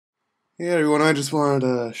Hey everyone, I just wanted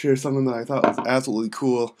to share something that I thought was absolutely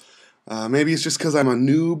cool. Maybe it's just because I'm a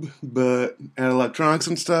noob, but at electronics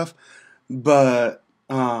and stuff. But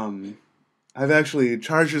I've actually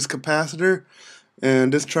charged this capacitor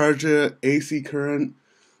and discharged it AC current.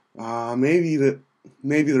 Maybe the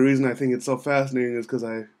reason I think it's so fascinating is because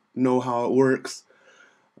I know how it works.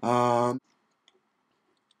 Um,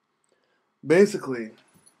 basically,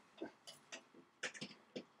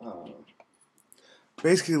 uh,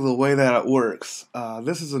 basically the way that it works.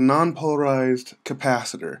 This is a non-polarized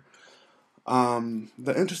capacitor.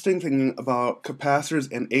 The interesting thing about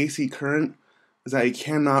capacitors and AC current is that you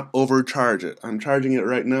cannot overcharge it. I'm charging it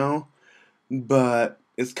right now, but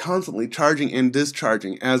it's constantly charging and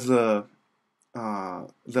discharging as the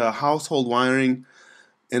household wiring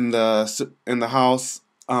in the house.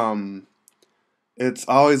 It's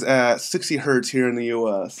always at 60 hertz here in the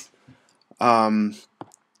U.S. Um,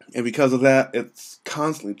 and because of that, it's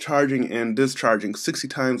constantly charging and discharging 60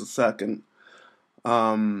 times a second.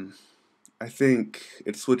 Um, I think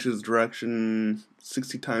it switches direction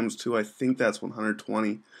 60 times too. I think that's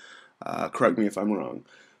 120. Correct me if I'm wrong.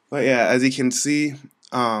 But yeah, as you can see,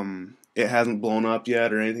 it hasn't blown up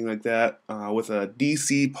yet or anything like that. Um, with a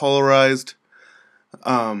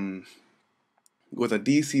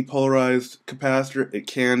DC polarized capacitor, it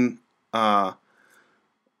can uh,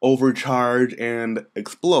 overcharge and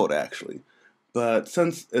explode actually. But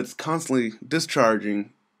since it's constantly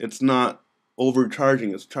discharging, it's not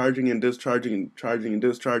overcharging. It's charging and discharging and charging and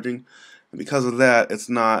discharging, and because of that, it's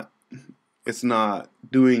not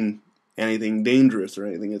doing anything dangerous or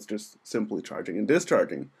anything. It's just simply charging and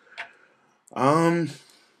discharging. Um,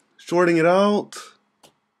 Shorting it out.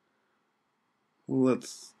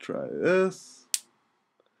 Let's try this.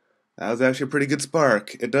 That was actually a pretty good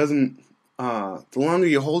spark. It doesn't. The longer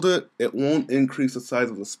you hold it, it won't increase the size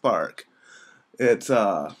of the spark. It's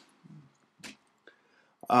uh,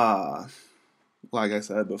 like I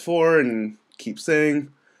said before and keep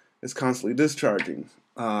saying, it's constantly discharging.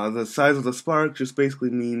 The size of the spark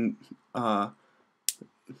uh,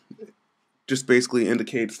 just basically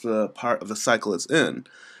indicates the part of the cycle it's in.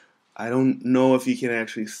 I don't know if you can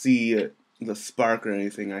actually see it, the spark or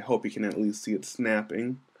anything. I hope you can at least see it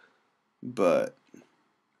snapping, but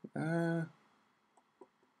uh,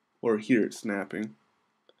 or hear it snapping.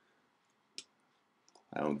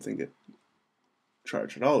 I don't think it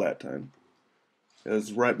charged at all that time. It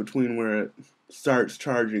was right between where it starts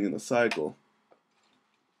charging in the cycle.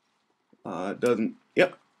 It doesn't.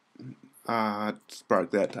 Yep.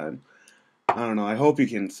 Spark that time. I don't know. I hope you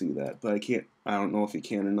can see that, but I can't. I don't know if you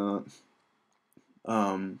can or not.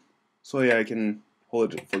 Um, so yeah, I can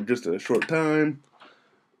hold it for just a short time,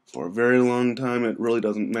 for a very long time. It really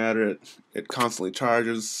doesn't matter. It constantly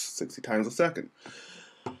charges 60 times a second.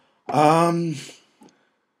 Um,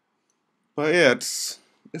 but yeah, it's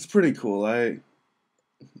pretty cool.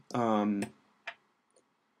 Um,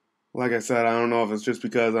 like I said, I don't know if it's just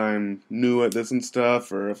because I'm new at this and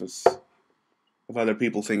stuff, or if other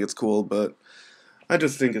people think it's cool, but I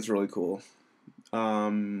just think it's really cool.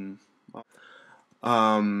 Um,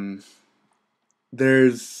 um,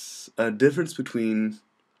 there's a difference between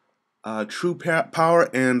true power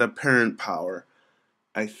and apparent power.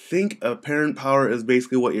 I think apparent power is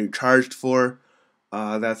basically what you're charged for.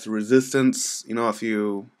 That's resistance. You know, if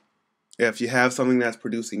you have something that's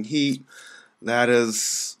producing heat, that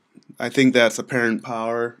is, I think that's apparent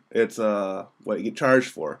power. It's what you get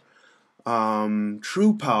charged for.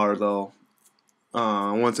 True power, though,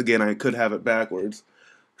 once again, I could have it backwards.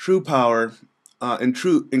 True power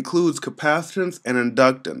includes capacitance and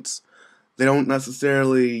inductance. They don't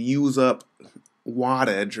necessarily use up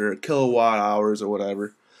wattage or kilowatt hours or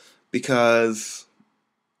whatever, because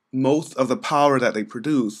most of the power that they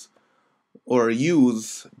produce or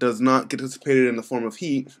use does not get dissipated in the form of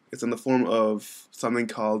heat. It's in the form of something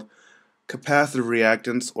called capacitive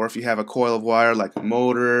reactance, or if you have a coil of wire like a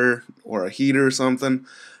motor or a heater or something,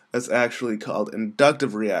 that's actually called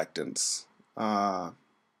inductive reactance. Uh,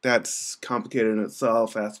 that's complicated in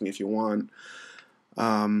itself. Ask me if you want.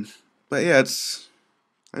 Um, but yeah,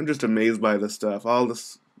 I'm just amazed by this stuff, all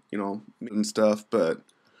this, and stuff. But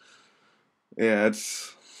yeah,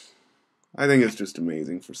 I think it's just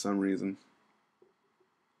amazing for some reason.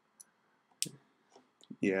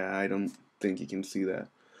 Yeah, I don't think you can see that.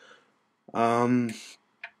 Um,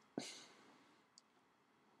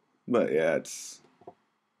 but yeah, it's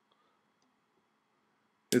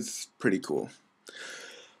pretty cool.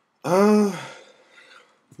 Uh,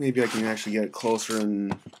 Maybe I can actually get closer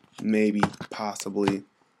and maybe possibly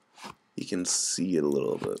you can see it a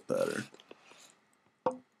little bit better.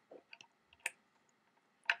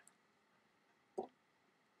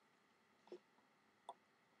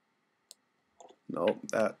 Nope,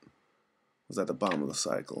 that was at the bottom of the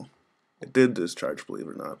cycle. It did discharge, believe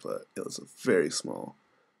it or not, but it was a very small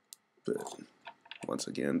bit. Once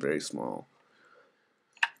again, very small.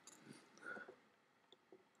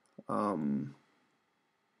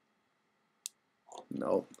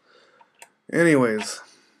 Nope. Anyways,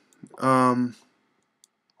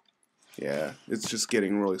 yeah, it's just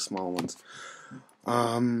getting really small ones.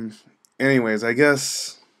 Anyways, I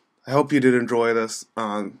guess I hope you did enjoy this.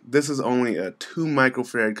 This is only a 2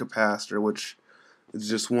 microfarad capacitor, which is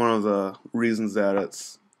just one of the reasons that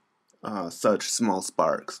it's such small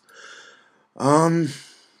sparks.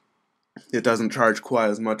 It doesn't charge quite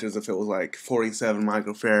as much as if it was like 47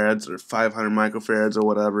 microfarads or 500 microfarads or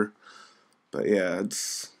whatever. But yeah,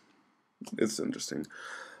 it's interesting.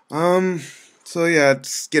 So yeah,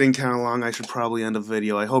 it's getting kind of long. I should probably end the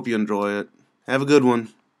video. I hope you enjoy it. Have a good one.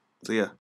 See ya.